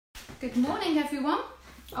Good morning, everyone.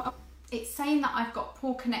 It's saying that I've got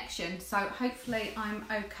poor connection, so hopefully I'm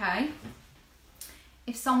okay.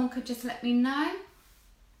 If someone could just let me know.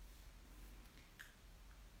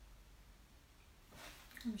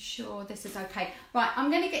 I'm sure this is okay. Right, I'm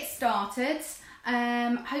going to get started.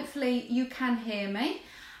 Hopefully you can hear me.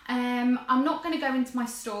 I'm not going to go into my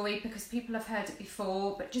story because people have heard it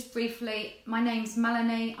before, but just briefly, my name's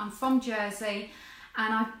Melanie, I'm from Jersey,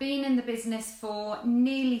 and I've been in the business for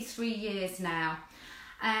nearly 3 years now.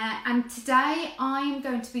 And today I'm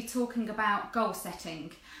going to be talking about goal setting.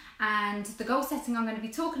 And the goal setting I'm going to be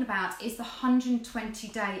talking about is the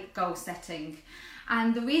 120-day goal setting.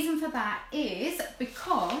 And the reason for that is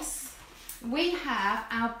because we have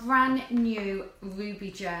our brand new Ruby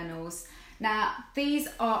journals. Now, these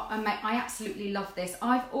are, I absolutely love this.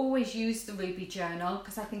 I've always used the Ruby journal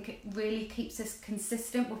because I think it really keeps us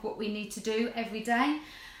consistent with what we need to do every day.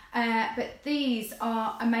 But these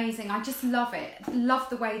are amazing. I just love it. Love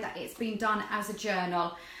the way that it's been done as a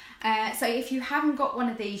journal. So if you haven't got one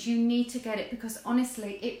of these, you need to get it because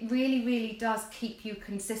honestly, it really does keep you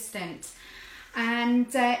consistent. And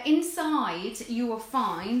inside you will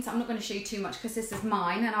find, I'm not going to show you too much because this is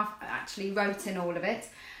mine and I've actually wrote in all of it.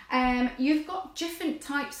 You've got different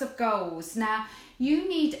types of goals. Now, you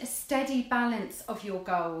need a steady balance of your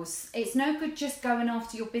goals. It's no good just going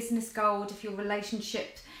after your business goal if your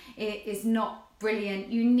relationship is not brilliant.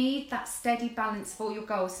 You need that steady balance for your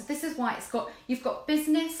goals. So this is why you've got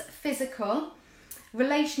business, physical,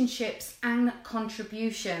 relationships and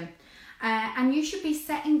contribution. And you should be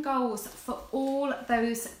setting goals for all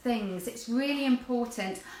those things. It's really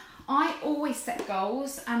important. I always set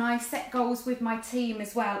goals and I set goals with my team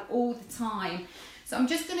as well all the time. So I'm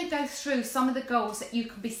just going to go through some of the goals that you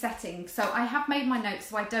can be setting. So I have made my notes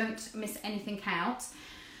so I don't miss anything out.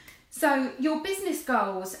 So your business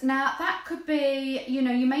goals, now that could be, you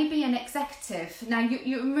may be an executive. Now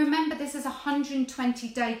you remember this is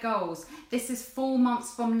 120-day goals. This is 4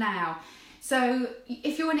 months from now. So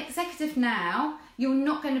if you're an executive now, you're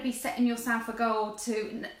not going to be setting yourself a goal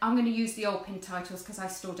to, I'm going to use the old pin titles because I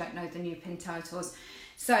still don't know the new pin titles.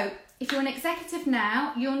 So if you're an executive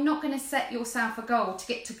now, you're not going to set yourself a goal to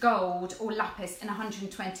get to gold or lapis in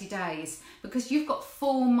 120 days because you've got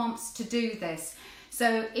 4 months to do this.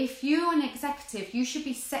 So if you're an executive, you should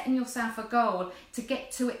be setting yourself a goal to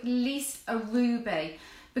get to at least a ruby,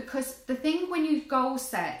 because the thing when you goal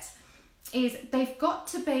set is they've got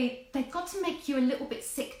to make you a little bit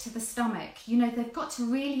sick to the stomach. They've got to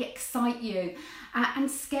really excite you and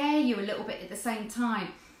scare you a little bit at the same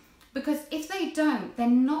time. Because if they don't, they're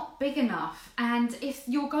not big enough. And if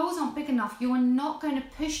your goals aren't big enough, you are not going to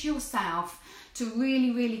push yourself to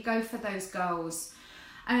really go for those goals.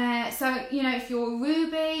 So, if you're a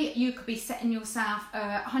ruby, you could be setting yourself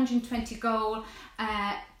a 120 goal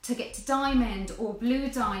to get to diamond or blue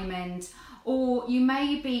diamond. Or you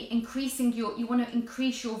may be increasing you want to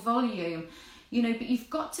increase your volume, but you've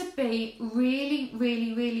got to be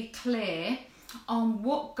really clear on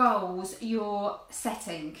what goals you're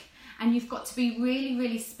setting. And you've got to be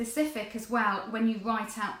really specific as well when you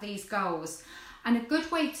write out these goals. And a good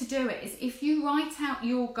way to do it is if you write out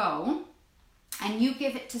your goal and you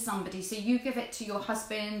give it to somebody, so you give it to your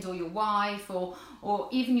husband or your wife or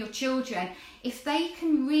even your children, if they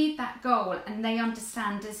can read that goal and they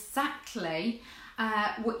understand exactly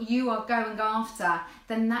what you are going after,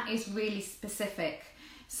 then that is really specific.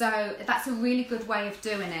 So that's a really good way of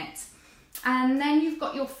doing it. And then you've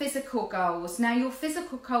got your physical goals. Now your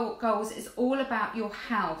physical goals is all about your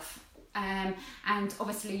health and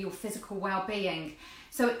obviously your physical well-being.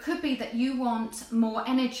 So it could be that you want more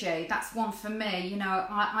energy. That's one for me.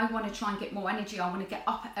 I want to try and get more energy. I want to get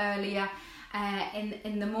up earlier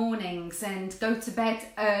in the mornings and go to bed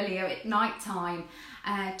earlier at night time,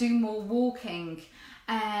 do more walking.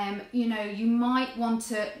 You might want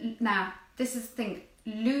to, now this is the thing,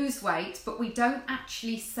 lose weight, but we don't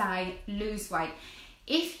actually say lose weight.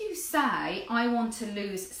 If you say, I want to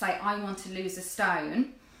lose a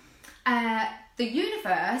stone, the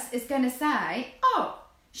universe is going to say, oh,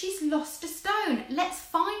 she's lost a stone, let's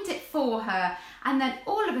find it for her. And then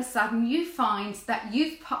all of a sudden you find that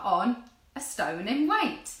you've put on a stone in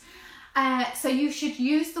weight. So you should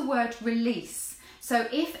use the word release. So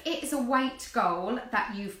if it is a weight goal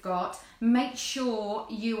that you've got, make sure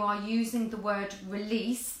you are using the word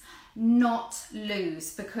release, not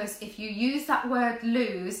lose, because if you use that word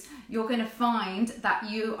lose, you're going to find that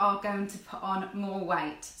you are going to put on more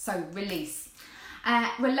weight. So release.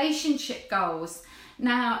 Relationship goals.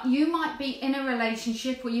 Now, you might be in a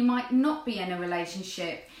relationship or you might not be in a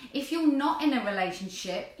relationship. If you're not in a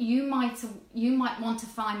relationship, you might want to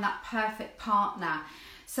find that perfect partner.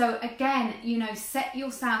 So again, you know, set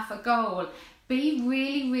yourself a goal. Be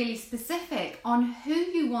really, really specific on who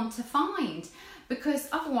you want to find, because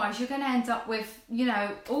otherwise you're going to end up with, you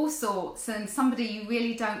know, all sorts and somebody you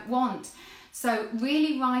really don't want. So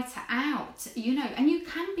really write it out, you know, and you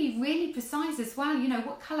can be really precise as well. You know,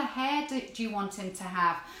 what colour hair do you want him to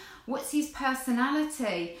have? What's his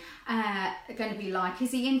personality going to be like?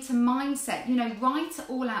 Is he into mindset? You know, write it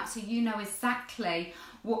all out so you know exactly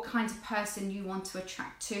what kind of person you want to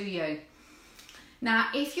attract to you. Now,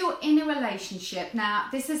 if you're in a relationship, now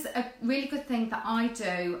this is a really good thing that I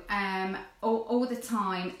do all the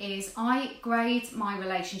time, is I grade my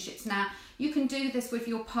relationships. Now, you can do this with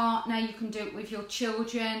your partner, you can do it with your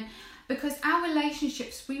children, because our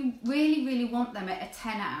relationships, we really, really want them at a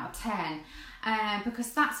 10 out of 10.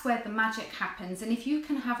 Because that's where the magic happens. And if you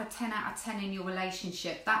can have a 10 out of 10 in your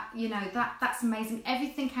relationship, that, you know, that's amazing.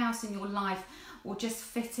 Everything else in your life will just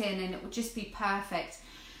fit in and it will just be perfect.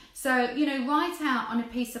 So, you know, write out on a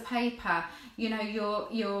piece of paper, you know,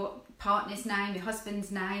 your partner's name, your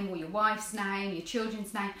husband's name, or your wife's name, your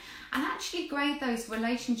children's name, and actually grade those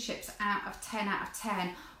relationships out of 10 out of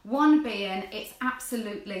 10. 1 being it's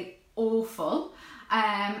absolutely awful,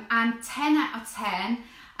 and 10 out of 10,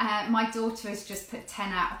 my daughter has just put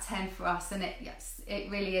 10 out of 10 for us, and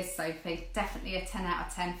it really is, Sophie, definitely a 10 out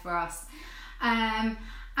of 10 for us.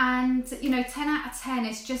 And you know, 10 out of 10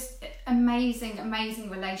 is just amazing, amazing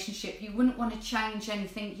relationship. You wouldn't want to change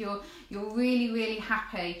anything. You're really, really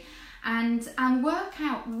happy, and work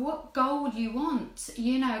out what goal you want.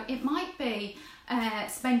 You know, it might be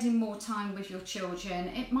spending more time with your children.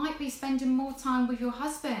 It might be spending more time with your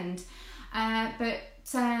husband. But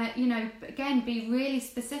you know, again, be really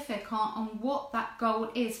specific on what that goal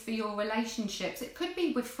is for your relationships. It could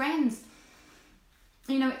be with friends.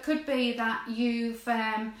 You know, it could be that you're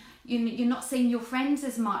not seeing your friends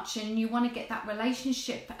as much and you want to get that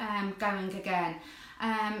relationship going again.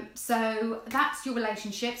 So that's your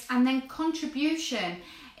relationships. And then contribution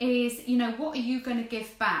is, you know, what are you going to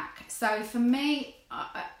give back? So for me,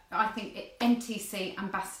 I think NTC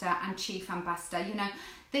ambassador and chief ambassador, you know,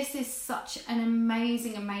 this is such an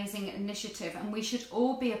amazing, amazing initiative, and we should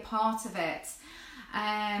all be a part of it.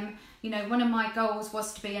 You know, one of my goals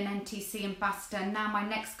was to be an NTC ambassador. Now my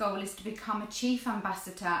next goal is to become a chief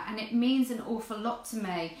ambassador, and it means an awful lot to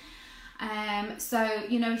me. So,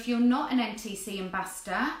 you know, if you're not an NTC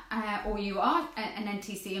ambassador, or you are an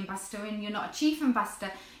NTC ambassador and you're not a chief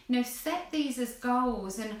ambassador, you know, set these as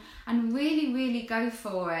goals and really, really go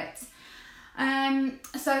for it.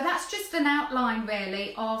 So that's just an outline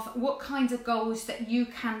really of what kinds of goals that you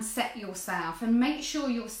can set yourself, and make sure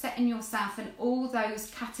you're setting yourself in all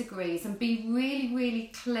those categories and be really,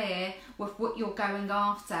 really clear with what you're going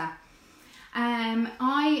after.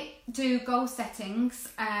 I do goal settings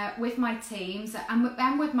with my teams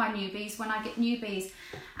and with my newbies when I get newbies,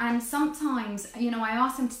 and sometimes, you know, I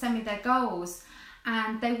ask them to send me their goals,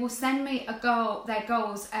 and they will send me their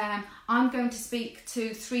goals. I'm going to speak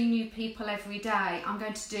to 3 new people every day. I'm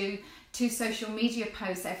going to do 2 social media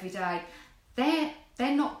posts every day. They're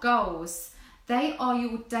not goals. They are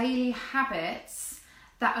your daily habits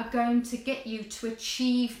that are going to get you to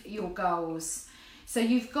achieve your goals. So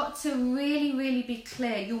you've got to really, really be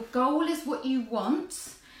clear. Your goal is what you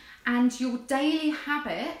want, and your daily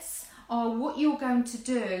habits are what you're going to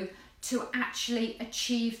do to actually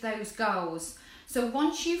achieve those goals. So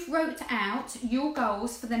once you've wrote out your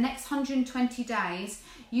goals for the next 120 days,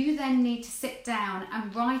 you then need to sit down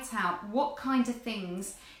and write out what kind of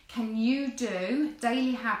things can you do,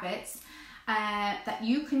 daily habits, that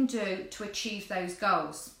you can do to achieve those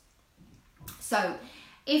goals. So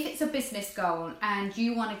if it's a business goal and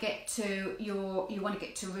you want to get to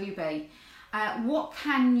Ruby, what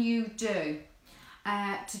can you do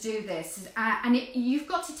to do this? And you've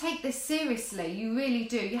got to take this seriously. You really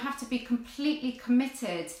do. You have to be completely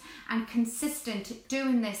committed and consistent at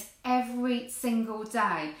doing this every single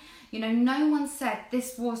day. You know, no one said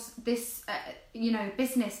this business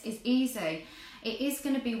is easy. It is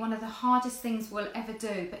going to be one of the hardest things we'll ever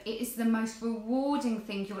do, but it is the most rewarding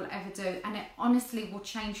thing you'll ever do, and it honestly will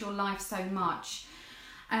change your life so much.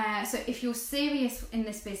 So if you're serious in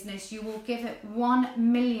this business, you will give it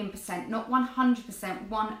 1,000,000%, not 100%,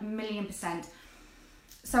 1,000,000%.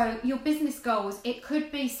 So your business goals, it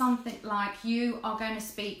could be something like you are going to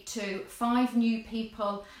speak to 5 new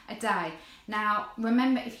people a day. Now,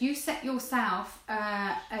 remember, if you set yourself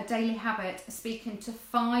a daily habit of speaking to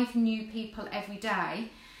 5 new people every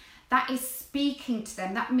day, that is speaking to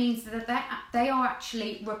them. That means that they are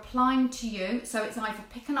actually replying to you. So it's either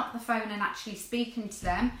picking up the phone and actually speaking to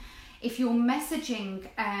them. If you're messaging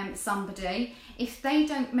somebody, if they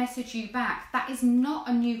don't message you back, that is not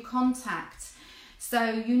a new contact. So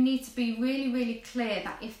you need to be really, really clear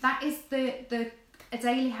that if that is a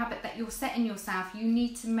daily habit that you're setting yourself, you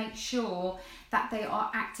need to make sure that they are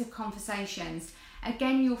active conversations.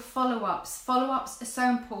 Again, your follow-ups are so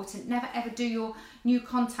important. Never ever do your new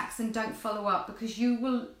contacts and don't follow up, because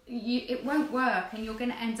it won't work, and you're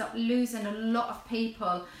going to end up losing a lot of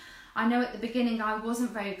people. I know at the beginning I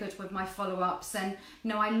wasn't very good with my follow-ups, and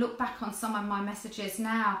I look back on some of my messages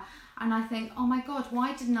now and I think, oh my God,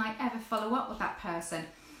 why didn't I ever follow up with that person?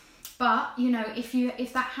 But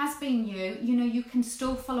if that has been you, you can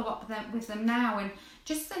still follow up with them now, and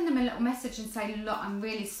just send them a little message and say, look, I'm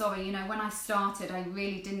really sorry. When I started, I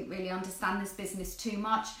really didn't really understand this business too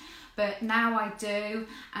much, but now I do.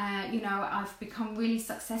 I've become really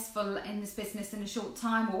successful in this business in a short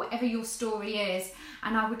time, or whatever your story is,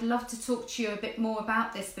 and I would love to talk to you a bit more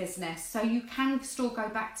about this business. So you can still go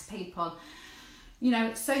back to people.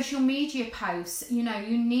 Social media posts, you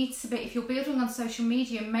need to be, if you're building on social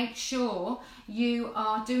media, make sure you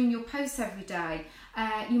are doing your posts every day.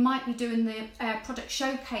 You might be doing the product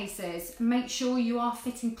showcases. Make sure you are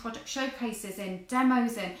fitting product showcases in,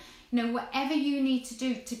 demos in, whatever you need to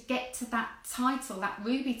do to get to that title, that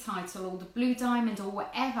Ruby title or the Blue Diamond or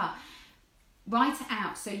whatever. Write it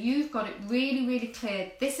out so you've got it really, really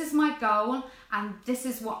clear. This is my goal and this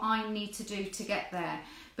is what I need to do to get there.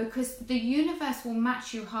 Because the universe will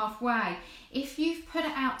match you halfway. If you've put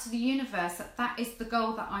it out to the universe that is the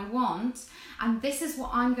goal that I want, and this is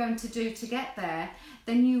what I'm going to do to get there,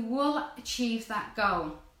 then you will achieve that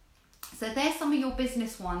goal. So there's some of your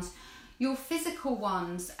business ones. Your physical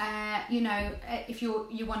ones, if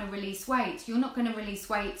you want to release weight, you're not going to release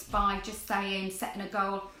weight by just setting a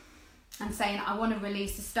goal and saying, I want to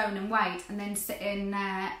release a stone and weight, and then sitting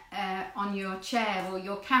on your chair or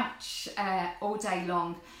your couch all day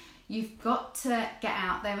long. You've got to get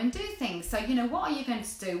out there and do things. So, what are you going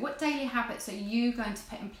to do? What daily habits are you going to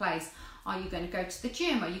put in place? Are you going to go to the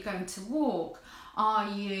gym? Are you going to walk? Are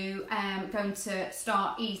you going to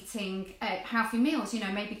start eating healthy meals?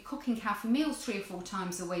 Maybe cooking healthy meals 3 or 4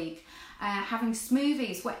 times a week. Having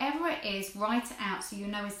smoothies, whatever it is, write it out so you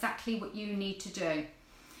know exactly what you need to do.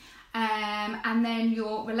 And then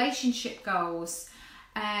your relationship goals,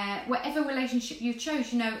 whatever relationship you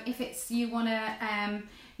chose, if it's you want a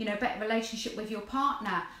better relationship with your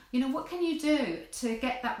partner, what can you do to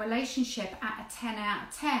get that relationship at a 10 out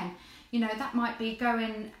of 10? That might be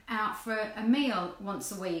going out for a meal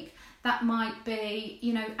once a week. That might be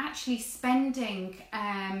actually spending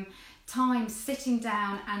time sitting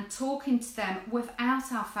down and talking to them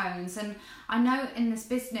without our phones. And I know in this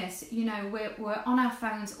business, we're on our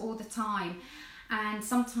phones all the time, and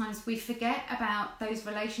sometimes we forget about those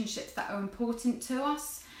relationships that are important to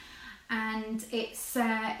us. And it's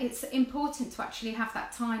important to actually have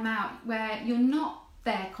that time out where you're not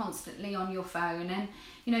there constantly on your phone, and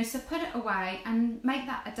so put it away and make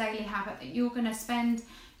that a daily habit that you're going to spend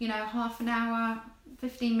half an hour,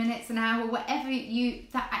 15 minutes, an hour, whatever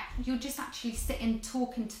you're just actually sitting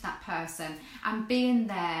talking to that person and being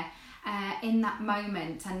there in that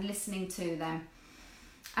moment and listening to them.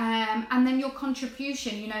 And then your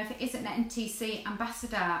contribution, if it is an NTC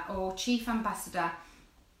ambassador or chief ambassador,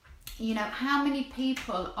 how many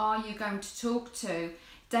people are you going to talk to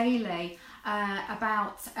daily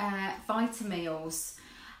about Vitamils?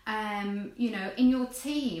 In your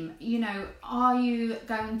team, are you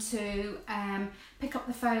going to pick up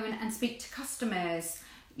the phone and speak to customers?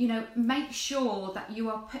 Make sure that you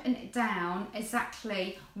are putting it down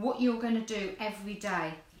exactly what you're going to do every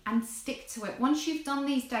day and stick to it. Once you've done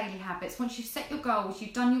these daily habits, once you've set your goals,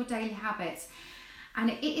 you've done your daily habits, and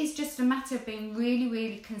it is just a matter of being really,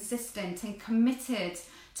 really consistent and committed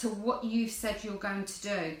to what you said you're going to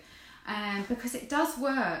do. Because it does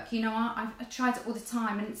work. I tried it all the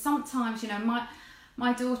time, and sometimes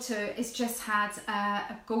my daughter has just had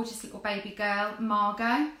a gorgeous little baby girl,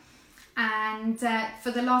 Margot, and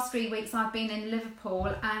for the last 3 weeks I've been in Liverpool,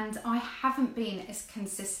 and I haven't been as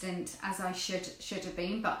consistent as I should have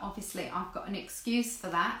been, but obviously I've got an excuse for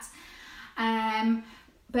that.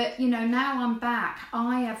 But now I'm back,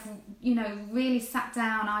 I have really sat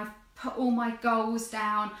down, I've put all my goals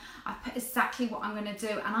down, I put exactly what I'm going to do,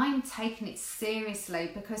 and I'm taking it seriously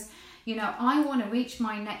because I want to reach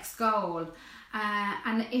my next goal,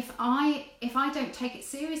 and if I don't take it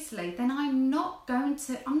seriously, then I'm not going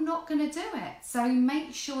to do it. So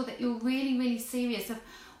make sure that you're really, really serious of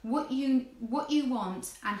what you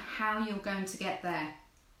want and how you're going to get there.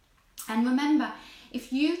 And remember,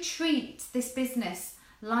 if you treat this business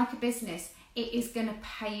like a business, it is going to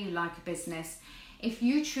pay you like a business. If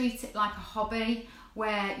you treat it like a hobby,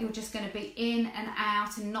 where you're just going to be in and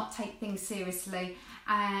out and not take things seriously,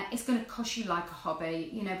 it's going to cost you like a hobby,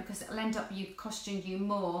 you know, because it'll end up costing you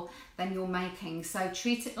more than you're making. So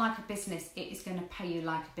treat it like a business. It is going to pay you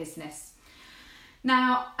like a business.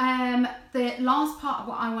 Now, the last part of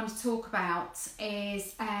what I want to talk about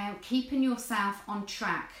is keeping yourself on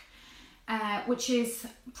track, which is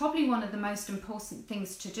probably one of the most important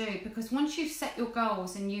things to do, because once you've set your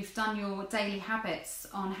goals and you've done your daily habits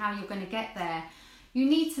on how you're going to get there, you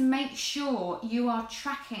need to make sure you are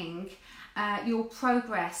tracking your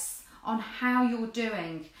progress on how you're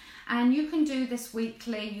doing. And you can do this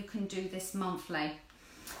weekly, you can do this monthly.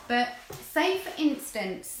 But say for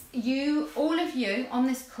instance, all of you on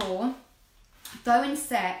this call, go and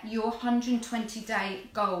set your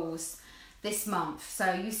 120-day goals this month.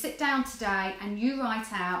 So you sit down today and you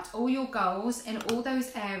write out all your goals in all those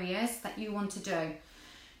areas that you want to do.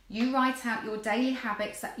 You write out your daily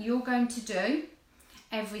habits that you're going to do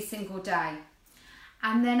every single day.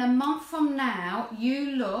 And then a month from now,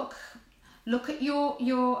 you look at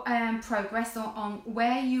your progress on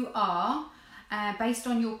where you are, based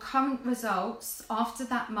on your current results after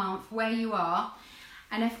that month, where you are.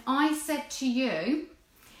 And if I said to you,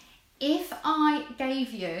 if I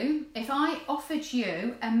offered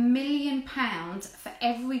you £1 million for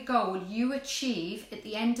every goal you achieve at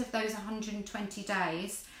the end of those 120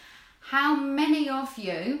 days, how many of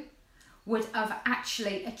you would have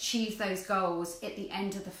actually achieved those goals at the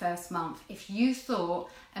end of the first month if you thought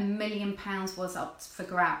 £1 million was up for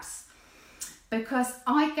grabs? Because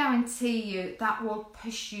I guarantee you that will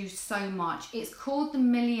push you so much. It's called the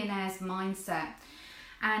millionaire's mindset.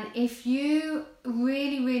 And if you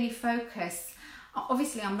really, really focus,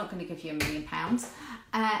 obviously I'm not going to give you £1 million,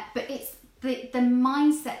 but it's the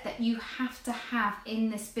mindset that you have to have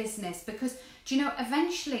in this business. Because, do you know,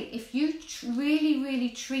 eventually, if you really, really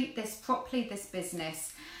treat this properly, this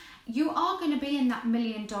business, you are going to be in that $1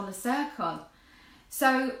 million circle.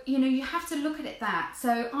 So, you know, you have to look at it that.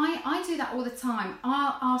 So I do that all the time.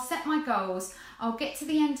 I'll set my goals. I'll get to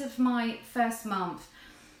the end of my first month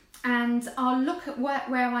and I'll look at where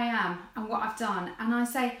I am and what I've done. And I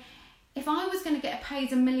say, if I was going to get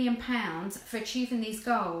paid £1 million for achieving these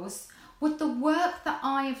goals, would the work that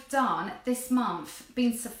I have done this month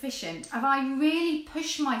been sufficient? Have I really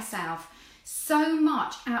pushed myself so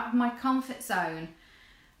much out of my comfort zone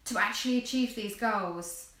to actually achieve these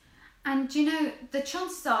goals? And you know, the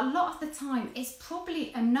chances are a lot of the time it's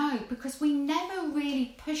probably a no, because we never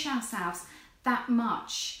really push ourselves that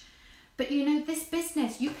much. But you know, this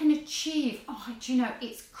business, you can achieve, do you know,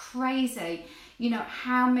 it's crazy, you know,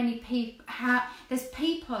 how many people, there's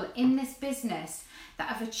people in this business that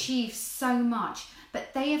have achieved so much,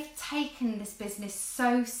 but they have taken this business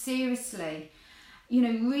so seriously, you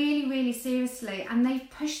know, really, really seriously, and they've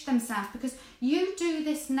pushed themselves. Because you do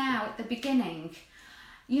this now at the beginning,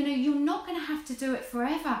 you know, you're not going to have to do it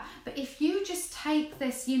forever. But if you just take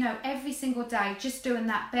this, you know, every single day, just doing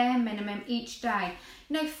that bare minimum each day,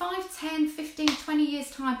 you know, 5, 10, 15, 20 years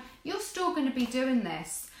time, you're still going to be doing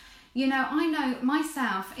this. You know, I know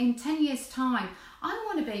myself, in 10 years time, I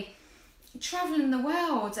want to be travelling the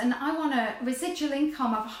world, and I want a residual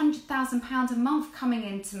income of £100,000 a month coming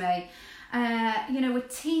into me, you know,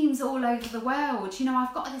 with teams all over the world. You know,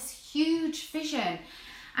 I've got this huge vision.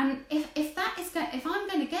 And if I'm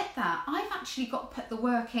going to get that, I've actually got to put the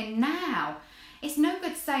work in now. It's no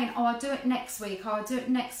good saying, I'll do it next week, or I'll do it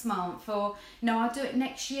next month, or no, I'll do it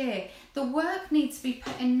next year. The work needs to be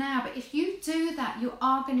put in now. But if you do that, you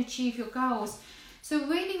are going to achieve your goals. So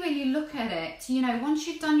really, really look at it. You know, once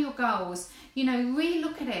you've done your goals, you know,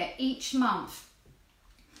 re-look at it each month.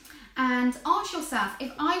 And ask yourself,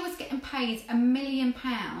 if I was getting paid £1 million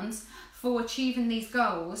for achieving these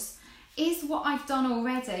goals, is what I've done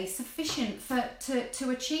already sufficient to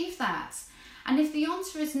achieve that? And if the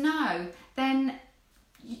answer is no, then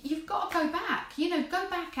you've got to go back. You know, go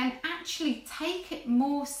back and actually take it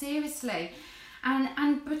more seriously,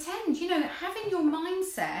 and pretend, you know, having your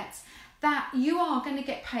mindset that you are going to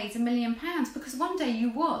get paid £1 million, because one day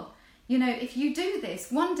you will. You know, if you do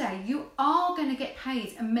this, one day you are going to get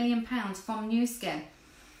paid £1 million from New Skin.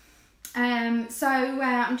 So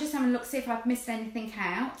I'm just having a look, see if I've missed anything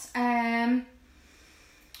out.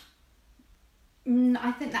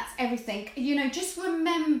 I think that's everything. You know, just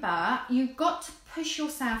remember, you've got to push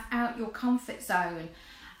yourself out your comfort zone.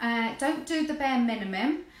 Don't do the bare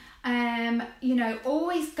minimum. You know,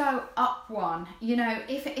 always go up one. You know,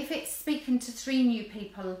 if it's speaking to 3 new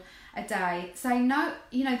people a day, say, no,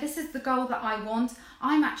 you know, this is the goal that I want.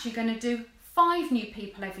 I'm actually going to do 5 new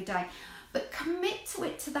people every day. But commit to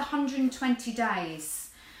it to the 120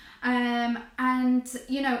 days. And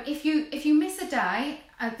you know, if you miss a day,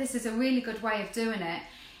 this is a really good way of doing it.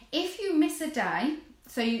 If you miss a day,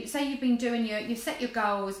 so you say you've been doing you set your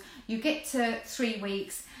goals, you get to 3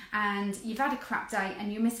 weeks and you've had a crap day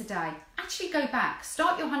and you miss a day, actually go back,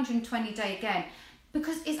 start your 120 day again,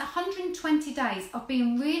 because it's 120 days of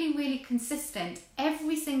being really, really consistent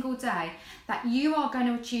every single day that you are going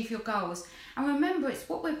to achieve your goals. And remember, it's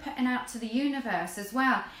what we're putting out to the universe as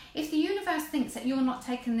well. If the universe thinks that you're not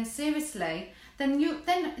taking this seriously, then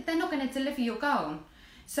they're not going to deliver your goal.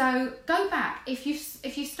 So go back. If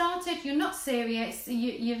you started, you're not serious,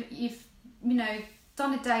 you've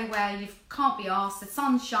done a day where you can't be asked, the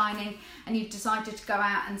sun's shining, and you've decided to go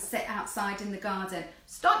out and sit outside in the garden.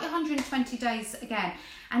 Start your 120 days again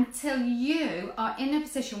until you are in a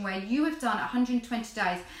position where you have done 120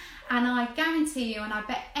 days. And I guarantee you, and I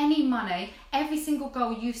bet any money, every single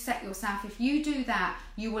goal you've set yourself, if you do that,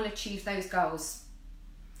 you will achieve those goals.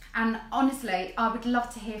 And honestly, I would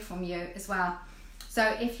love to hear from you as well.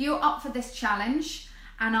 So if you're up for this challenge,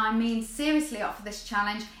 and I mean seriously up for this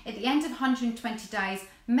challenge, at the end of 120 days,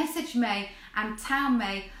 message me and tell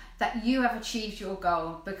me that you have achieved your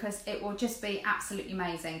goal, because it will just be absolutely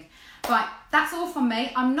amazing. Right, that's all from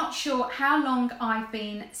me. I'm not sure how long I've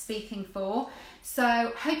been speaking for,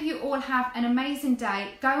 so hope you all have an amazing day.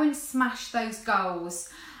 Go and smash those goals.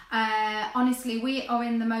 Honestly, we are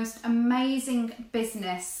in the most amazing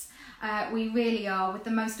business. We really are, with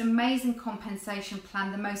the most amazing compensation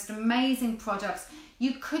plan, the most amazing products.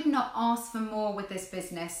 You could not ask for more with this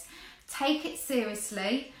business. Take it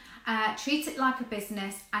seriously, treat it like a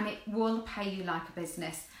business, and it will pay you like a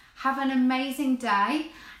business. Have an amazing day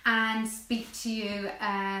and speak to you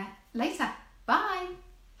later. Bye.